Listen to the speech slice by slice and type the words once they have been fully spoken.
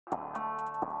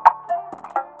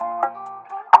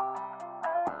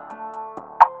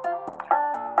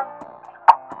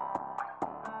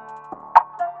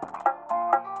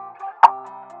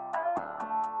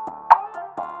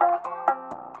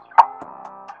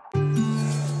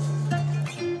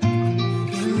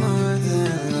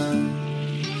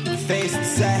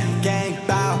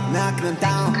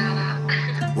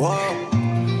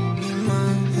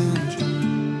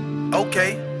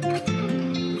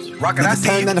Never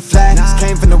turned on the flags,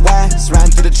 came from the west. Ran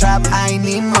through the trap, I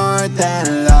need more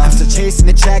than love. I'm still chasing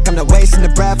the check, I'm not wasting the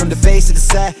breath. From the face of the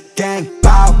set, gang,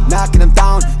 bow, knocking them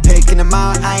down, taking them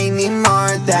out, I need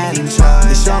more than trust.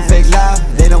 They show fake love,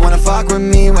 they don't wanna fuck with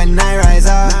me when I rise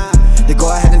up. They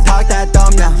go ahead and talk that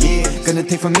dumb now. Gonna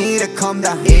take for me to calm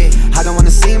down. I don't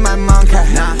wanna see my mom cry.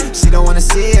 She don't wanna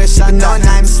see her shut down.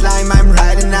 I'm slime, I'm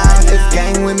riding out. If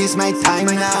gang with me's my time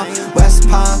now. West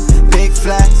Palm, big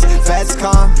flex, feds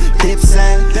come, dips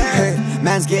and hurt.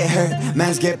 Mans get hurt,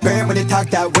 mans get burnt when they talk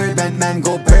that word. Man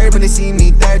go bird when they see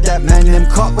me dirt. That man them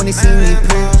caught when they see me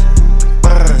purge.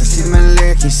 See the man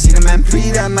lurking, see the man pre,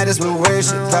 that might as well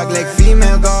worship. Talk like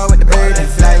female, go with the bird and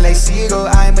fly like seagull,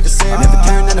 I'm with the surf. Never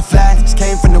turned on the flags,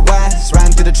 came from the west.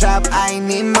 Ran through the trap, I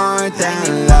need more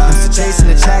than love. I'm still chasing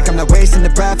the check, I'm not wasting the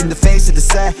breath. From the face of the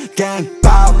set, gang,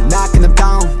 bow, knocking them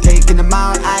down, taking them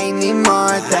out, I need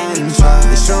more than trust.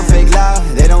 They show fake love,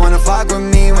 they don't wanna fuck with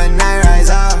me when I rise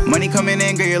up. Money coming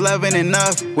in, girl, you're loving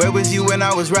enough. Where was you when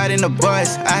I was riding the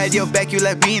bus? I had your back, you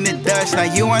left me in the dust. Now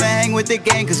you wanna hang with the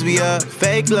gang, cause we up.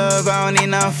 Fake love, I don't need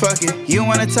none fucking. You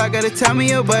wanna talk, gotta tell me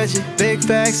your budget. Big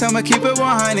facts, I'ma keep it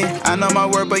 100. I know my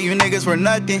word, but you niggas were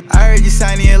nothing. I heard you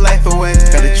signing your life away.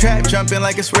 Got a trap jumping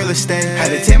like it's real estate. Had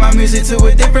to take my music to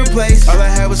a different place. All I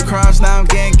had was crumbs, now I'm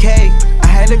getting cake. I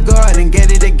had to go out and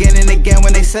get it again and again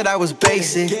when they said I was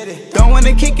basic. Don't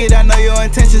wanna kick it, I know your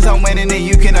intentions, I'm winning and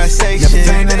you cannot say shit. Never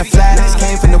turned on the flags,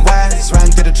 came from the west. Ran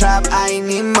through the trap, I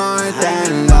need more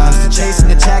than love. I'm still chasing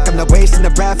the check, I'm not wasting the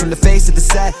breath. From the face of the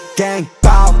set, gang,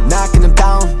 bow, knocking them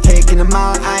down, taking them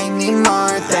out, I need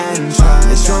more than trust.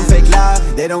 They showing fake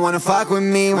love, they don't wanna fuck with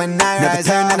me when I rise up. Never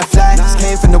turned on the flags,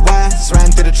 came from the west.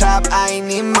 Ran through the trap, I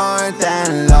need more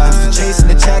than love. I'm still chasing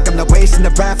the check, I'm not wasting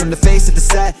the breath. From the face of the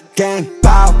set, gang,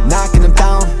 bow, knocking them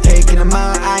down, taking them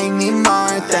out, I need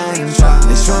more than trust.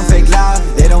 They showing fake love,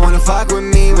 they don't wanna fuck with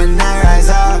me when I rise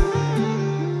up.